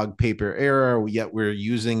analog paper era, yet we're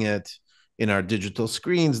using it in our digital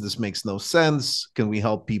screens. This makes no sense. Can we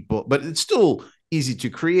help people? But it's still easy to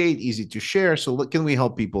create, easy to share. So can we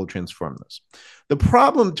help people transform this? The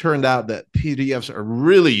problem turned out that PDFs are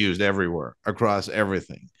really used everywhere across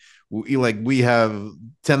everything. We have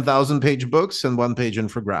 10,000 page books and one page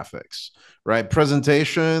infographics, right?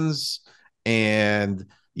 Presentations and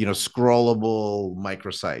scrollable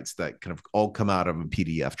microsites that kind of all come out of a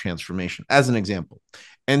PDF transformation as an example.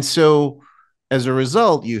 And so as a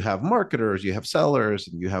result, you have marketers, you have sellers,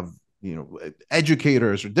 and you have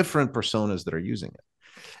educators or different personas that are using it.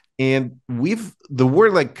 And the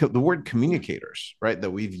word communicators, right,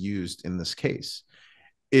 that we've used in this case,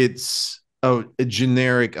 it's a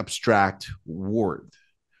generic abstract word,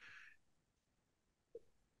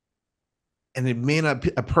 and it may not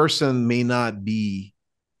a person may not be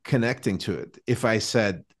connecting to it. If I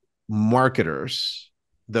said marketers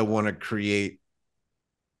that want to create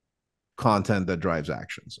content that drives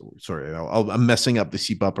action. So sorry, I'm messing up the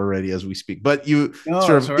CPUP already as we speak, but you No,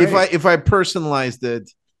 sort that's of all right. if I personalize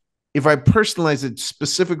it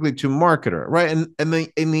specifically to marketer, right? And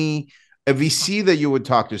the a VC that you would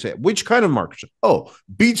talk to say, which kind of marketers? Oh,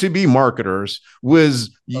 B2B marketers with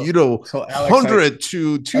So Alex, 100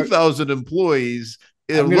 to 2,000 employees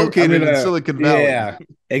I'm located in gonna, Silicon Valley. yeah,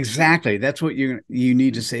 exactly. That's what you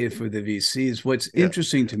need to say for the VCs. What's Yeah,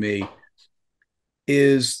 interesting to me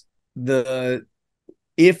is the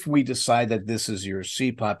if we decide that this is your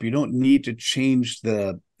CPOP, you don't need to change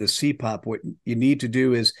the CPOP. What you need to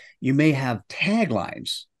do is you may have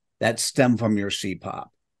taglines that stem from your CPOP,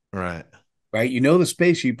 right. right? You know the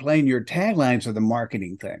space you play in, your taglines are the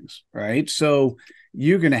marketing things, right? So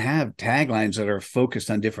you're going to have taglines that are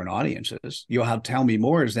focused on different audiences. You'll have tell me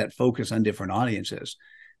more is that focus on different audiences.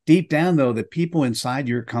 Deep down, though, the people inside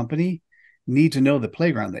your company need to know the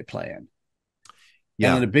playground they play in.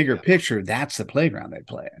 And in Yeah. a bigger picture, that's the playground they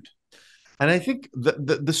play in. And I think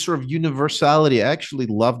the sort of universality, I actually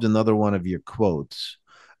loved another one of your quotes,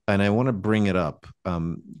 and I want to bring it up,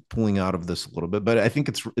 pulling out of this a little bit, but I think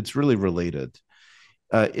it's really related.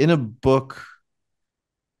 In a book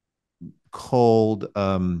called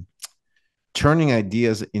Turning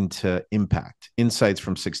Ideas into Impact, Insights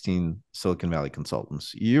from 16 Silicon Valley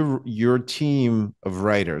Consultants, your team of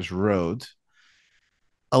writers wrote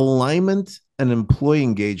alignment and employee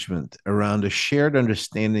engagement around a shared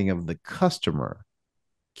understanding of the customer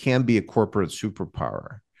can be a corporate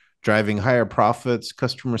superpower. driving higher profits,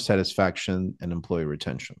 customer satisfaction, and employee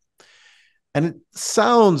retention. And it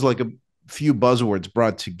sounds like a few buzzwords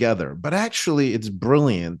brought together, but actually it's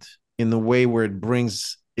brilliant in the way where it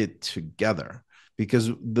brings it together.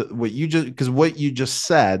 Because what you just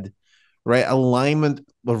said, right? Alignment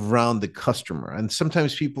around the customer. And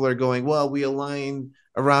sometimes people are going, well, we align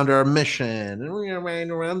around our mission and we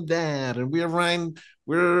align around that. And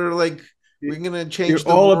we're like, we're going to You're change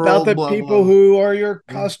the all about world, the blah, people blah. who are your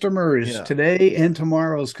customers Yeah. today and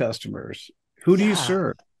tomorrow's customers. Who do you Yeah.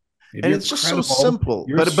 serve? If And you're it's just so credible, simple,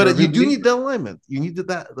 you're but you serving do need leaders. the alignment. You need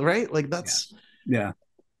that, right? Like that's, Yes.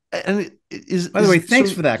 Yeah. and it By the way, is thanks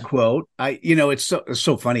so. for that quote. It's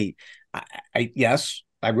so funny. Yes,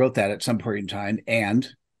 I wrote that at some point in time, and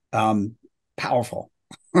um, powerful.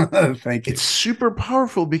 Thank It's you. super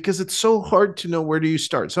powerful because it's so hard to know where do you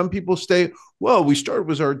start. Some people say, well, we start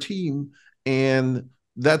with our team and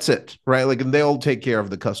that's it, right? Like, and they all take care of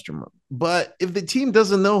the customer. But if the team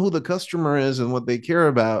doesn't know who the customer is and what they care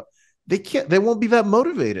about, they won't be that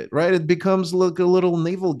motivated, right? It becomes like a little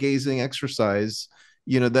navel gazing exercise,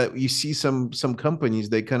 that you see some companies,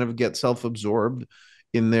 they kind of get self-absorbed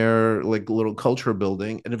in their like little culture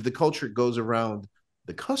building. And if the culture goes around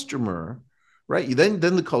the customer, right, then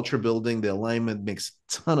the culture building, the alignment makes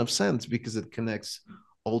a ton of sense because it connects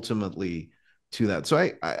ultimately to that. So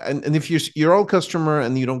and if you're all customer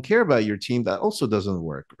and you don't care about your team, that also doesn't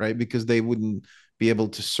work, right? Because they wouldn't be able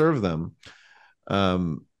to serve them.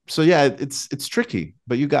 So yeah, it's tricky,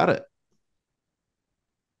 but you got it.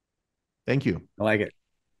 Thank you. I like it.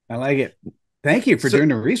 I like it. Thank you for So doing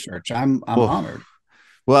the research. I'm oh, honored.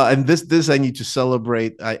 well, and this I need to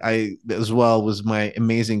celebrate. I as well was my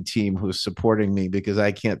amazing team who's supporting me because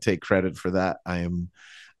I can't take credit for that. I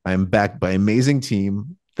am backed by amazing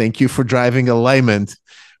team. Thank you for driving alignment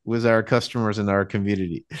with our customers in our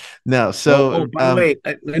community. Now, Well, so oh, by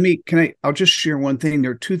the way, I'll just share one thing.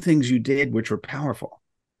 There are two things you did which were powerful,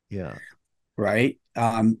 yeah. right?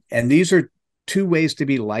 And these are two ways to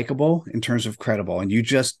be likable in terms of credible. And you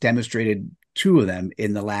just demonstrated two of them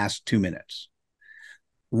in the last 2 minutes.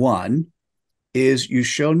 One is you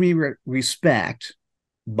showed me respect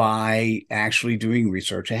by actually doing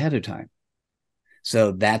research ahead of time.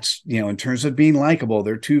 So that's, in terms of being likable,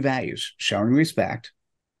 there are two values: showing respect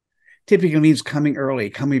typically means coming early,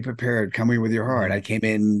 coming prepared, coming with your heart. I Mhm. came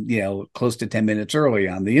in, close to 10 minutes early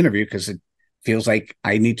on the interview because it feels like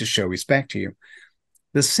I need to show respect to you.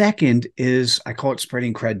 The second is I call it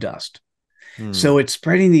spreading cred dust. So Hmm. it's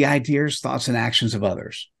spreading the ideas, thoughts, and actions of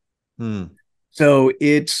others. Hmm. So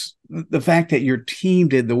it's the fact that your team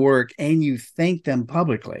did the work and you thank them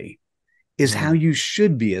publicly is how Hmm. you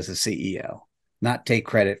should be as a CEO, not take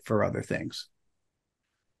credit for other things.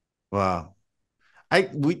 Wow.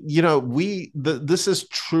 This is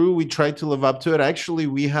true. We try to live up to it. Actually,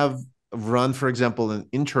 we have run, for example, an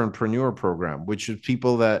internpreneur program, which is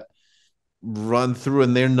people that run through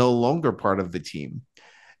and they're no longer part of the team.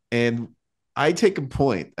 And I take a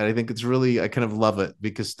point, and I think it's really, I kind of love it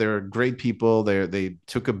because they're great people. They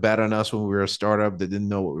took a bet on us when we were a startup. They didn't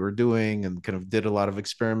know what we were doing and kind of did a lot of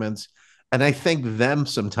experiments. And I thank them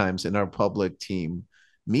sometimes in our public team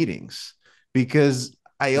meetings because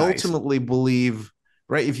I Nice. ultimately believe,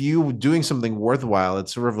 right, if you doing something worthwhile,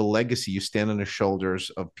 it's sort of a legacy. You stand on the shoulders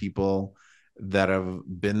of people that have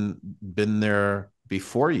been there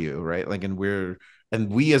before you, right? Like, and we at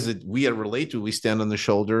Relayto, we stand on the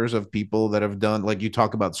shoulders of people that have done, like you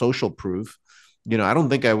talk about social proof. I don't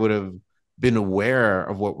think I would have been aware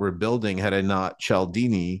of what we're building had I not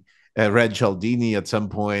read Cialdini at some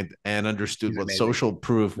point and understood He's what amazing. social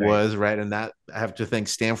proof Right. was, right? And that I have to thank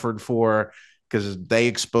Stanford for, because they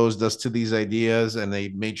exposed us to these ideas and they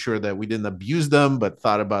made sure that we didn't abuse them, but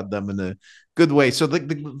thought about them in a good way. So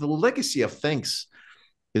the legacy of thanks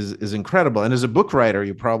is incredible. And as a book writer,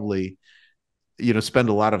 you probably spend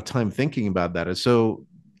a lot of time thinking about that. And so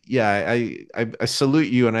yeah, I salute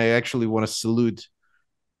you, and I actually want to salute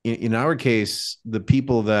in our case the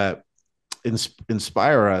people that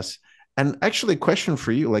inspire us. And actually, a question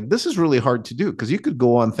for you: like, this is really hard to do because you could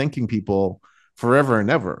go on thanking people forever and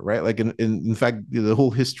ever, right? Like, in fact, the whole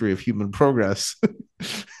history of human progress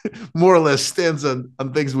more or less stands on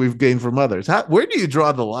things we've gained from others. Where do you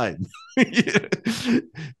draw the line?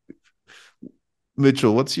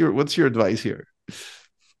 Mitchell, what's your advice here?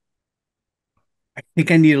 I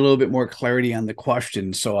think I need a little bit more clarity on the question.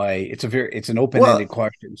 It's an open-ended Well,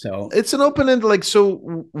 question. So it's an open end. Like,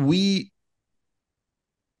 so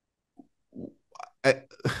I,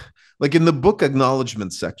 like in the book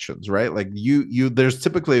acknowledgement sections, right? Like there's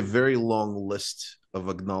typically a very long list of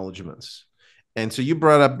acknowledgements, and so you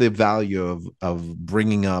brought up the value of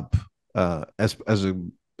bringing up as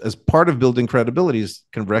as part of building credibility is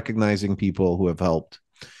kind of recognizing people who have helped.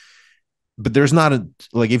 But there's not a,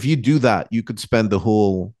 like, if you do that, you could spend the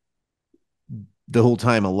whole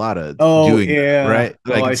time a lot of Oh doing that, yeah. right?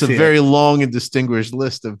 Oh, Like I it's a see it. very long and distinguished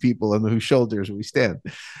list of people on whose shoulders we stand.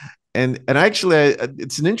 And actually,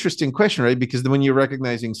 it's an interesting question, right? Because when you're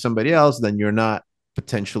recognizing somebody else, then you're not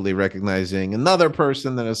potentially recognizing another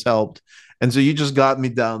person that has helped. And so you just got me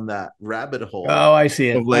down that rabbit hole Oh, I see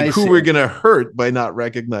of it. like I who see we're it. gonna hurt by not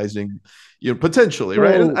recognizing, potentially,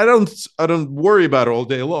 right? And So I don't worry about it all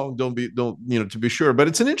day long. Don't to be sure, but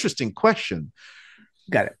it's an interesting question.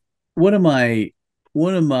 got it. One of my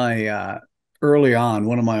one of my early on,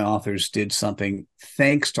 one of my authors did something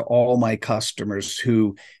thanks to all my customers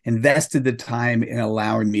who invested the time in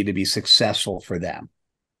allowing me to be successful for them.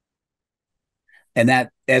 And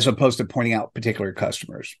that as opposed to pointing out particular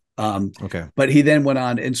customers. Okay. But he then went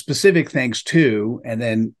on in specific thanks to, and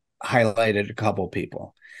then highlighted a couple of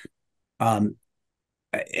people. Um,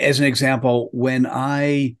 as an example,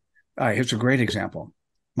 here's a great example.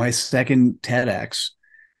 My second TEDx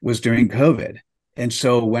was during COVID. And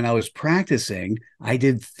so when I was practicing, I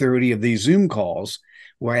did 30 of these Zoom calls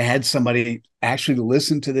where I had somebody actually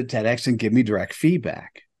listen to the TEDx and give me direct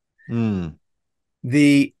feedback. Mm,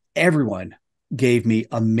 Everyone gave me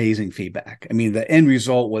amazing feedback. I mean, the end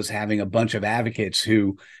result was having a bunch of advocates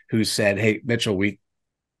who said, "Hey, Mitchell,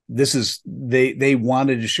 they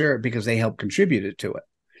wanted to share it because they helped contribute it to it."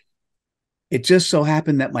 It just so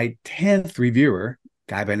happened that my 10th reviewer,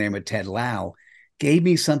 a guy by the name of Ted Lau, gave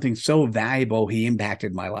me something so valuable he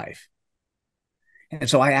impacted my life. And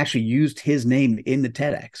so I actually used his name in the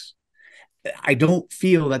TEDx. I don't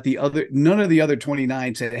feel that none of the other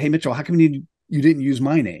 29 said, "Hey, Mitchell, how come you didn't use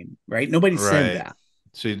my name?" Right? Nobody said right. that.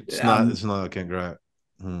 So it's not Um, it's not okay, great.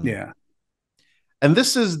 Hmm. yeah. And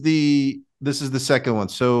this is the second one.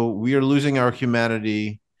 So we are losing our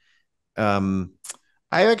humanity. Um,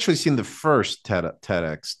 I actually seen the first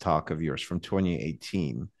TEDx talk of yours from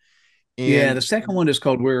 2018, Yeah. and The second one is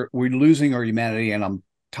called We're Losing Our Humanity, and I'm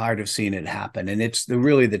tired of seeing it happen. And it's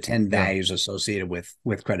really the 10 yeah. values associated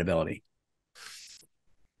with credibility.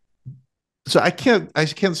 So I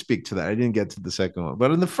can't speak to that. I didn't get to the second one,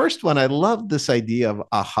 but in the first one, I love this idea of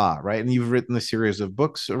aha, right? And you've written a series of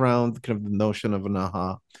books around kind of the notion of an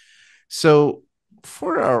aha. So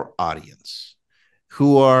for our audience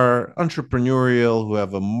who are entrepreneurial, who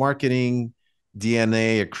have a marketing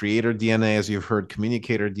DNA, a creator DNA, as you've heard,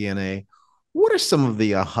 communicator DNA, what are some of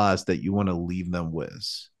the ahas that you want to leave them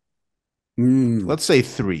with? Mm, Let's say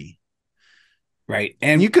three. right.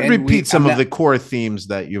 And you could repeat some I'm of not, the core themes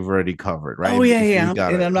that you've already covered, right? oh, If, yeah, if we yeah.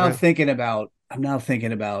 got And it, right? I'm now thinking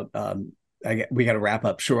about, we got to wrap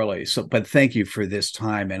up shortly. So, but thank you for this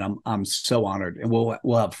time. And I'm so honored. And we'll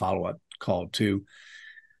have a follow up call too.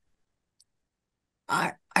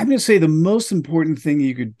 I'm going to say the most important thing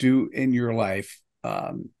you could do in your life,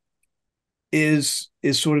 is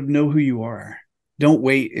sort of know who you are. Don't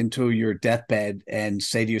wait until your deathbed and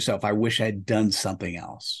say to yourself, "I wish I'd done something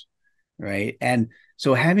else." Right. And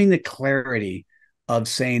so having the clarity of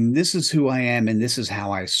saying, "This is who I am and this is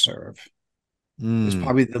how I serve," is Mm.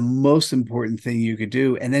 probably the most important thing you could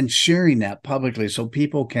do. And then sharing that publicly so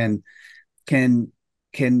people can can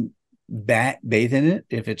bathe in it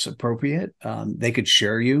if it's appropriate. They could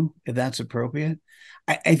share you if that's appropriate.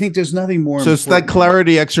 I think there's nothing more So it's that important than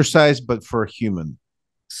clarity exercise, but for a human.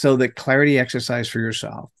 so the clarity exercise for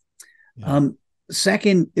yourself. Yeah. Um,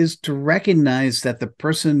 Second is to recognize that the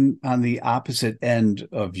person on the opposite end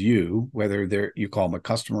of you, whether you call them a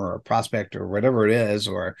customer or a prospect or whatever it is,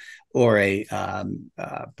 or a A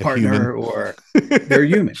human. partner, or they're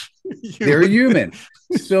human. They're Human. human.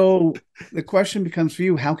 So the question becomes for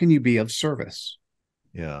you: how can you be of service?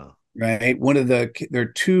 Yeah. Right. There are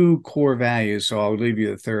two core values. So I'll leave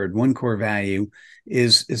you the third. One core value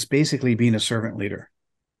is basically being a servant leader.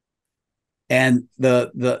 And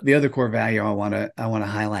the other core value I want to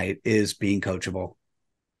highlight is being coachable.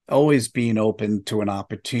 Always being open to an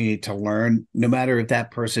opportunity to learn, no matter if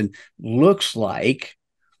that person looks like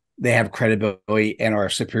they have credibility and are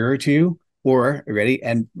superior to you, or ready.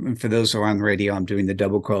 And for those who are on the radio, I'm doing the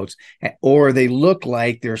double quotes, or they look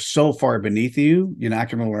like they're so far beneath you, you're not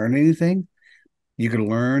going to learn anything. You can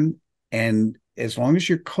learn, and as long as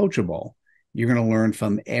you're coachable, you're going to learn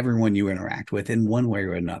from everyone you interact with in one way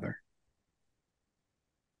or another.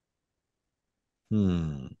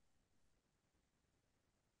 Hmm.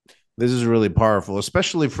 This is really powerful,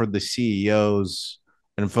 especially for the CEOs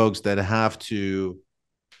and folks that have to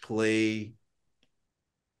play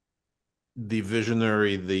the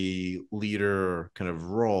visionary, the leader kind of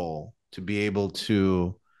role to be able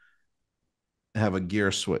to have a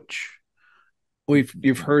gear switch.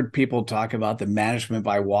 you've heard people talk about the management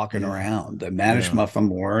by walking Yeah. around, the Yeah. management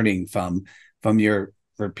from learning from your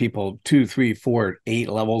for people 2, 3, 4, 8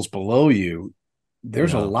 levels below you.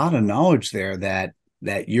 There's a Yeah. lot of knowledge there that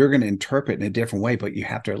you're going to interpret in a different way, but you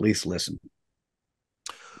have to at least listen.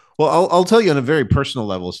 Well, I'll tell you on a very personal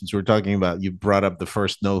level, since we're talking about, you brought up the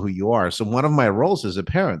first know who you are. So one of my roles is a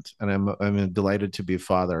parent, and I'm delighted to be a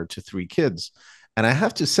father to 3 kids, and I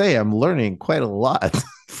have to say I'm learning quite a lot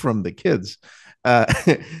from the kids, uh,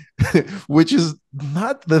 which is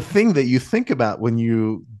not the thing that you think about when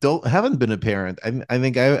you haven't been a parent. I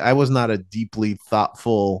think I was not a deeply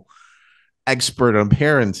thoughtful expert on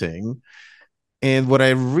parenting, and what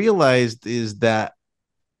I realized is that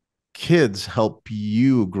kids help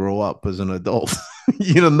you grow up as an adult,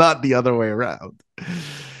 not the other way around.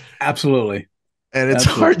 Absolutely. And it's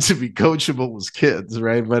Absolutely. hard to be coachable with kids,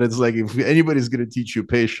 right? But it's like if anybody's going to teach you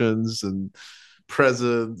patience and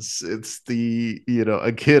presence, it's a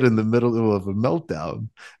kid in the middle of a meltdown,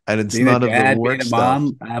 and it's Being a none of the dad, being work a stuff.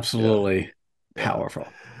 mom, Yeah, absolutely yeah. powerful.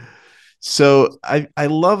 So I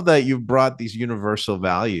love that you've brought these universal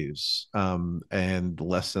values and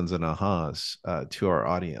lessons and ahas to our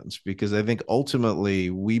audience, because I think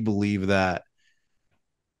ultimately we believe that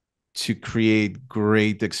to create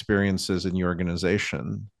great experiences in your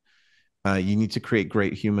organization, you need to create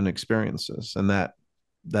great human experiences, and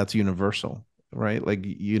that's universal, right? Like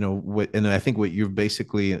and I think what you've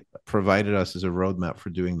basically provided us is a roadmap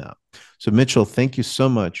for doing that. So Mitchell, thank you so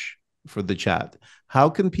much for the chat. How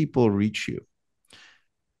can people reach you?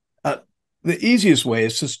 Uh, the easiest way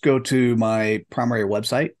is just go to my primary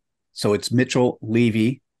website. So it's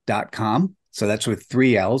mitchellevy.com. So that's with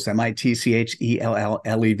 3 L's,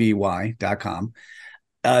 mitchellevy.com.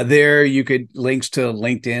 There you could links to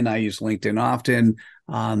LinkedIn. I use LinkedIn often.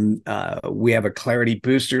 We have a clarity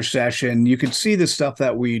booster session. You can see the stuff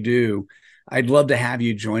that we do. I'd love to have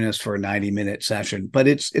you join us for a 90-minute session, but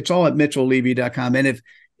it's all at mitchellevy.com. And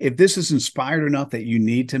if this is inspired enough that you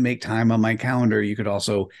need to make time on my calendar, you could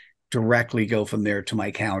also directly go from there to my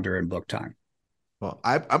calendar and book time. Well,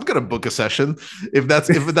 I'm gonna book a session if that's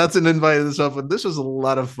an invite and stuff. And this was a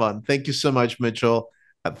lot of fun. Thank you so much, Mitchell.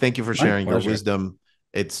 Thank you for My sharing your pleasure. wisdom.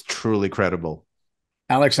 It's truly credible.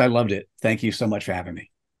 Alex, I loved it. Thank you so much for having me.